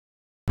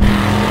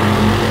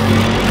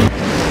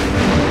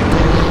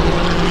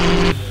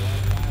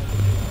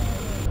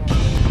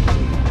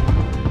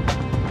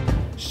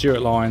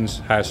Stewart Lines,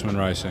 Houseman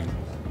Racing.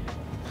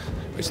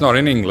 It's not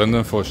in England,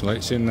 unfortunately.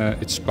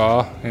 It's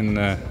Spa in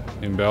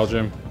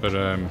Belgium, but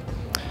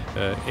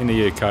in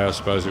the UK, I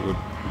suppose it would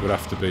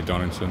have to be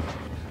Donington.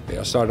 Yeah,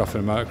 I started off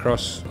in a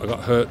motocross. I got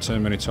hurt too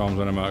many times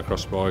on a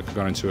motocross bike. I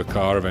got into a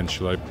car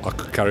eventually. I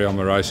could carry on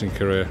my racing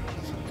career.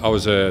 I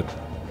was a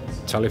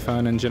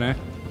telephone engineer.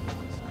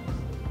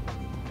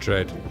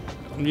 Dread.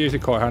 I'm usually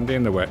quite handy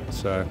in the wet,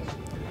 so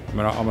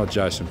I'm a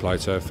Jason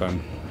Plato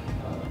fan.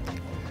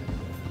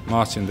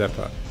 Martin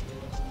Depot,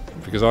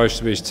 because I used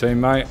to be his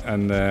teammate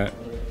and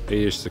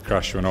he used to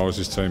crash when I was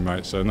his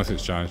teammate, so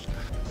nothing's changed.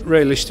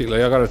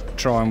 Realistically, I've got to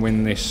try and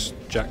win this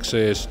Jack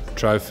Sears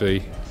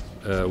Trophy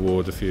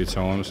award a few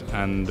times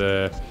and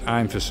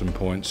aim for some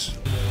points.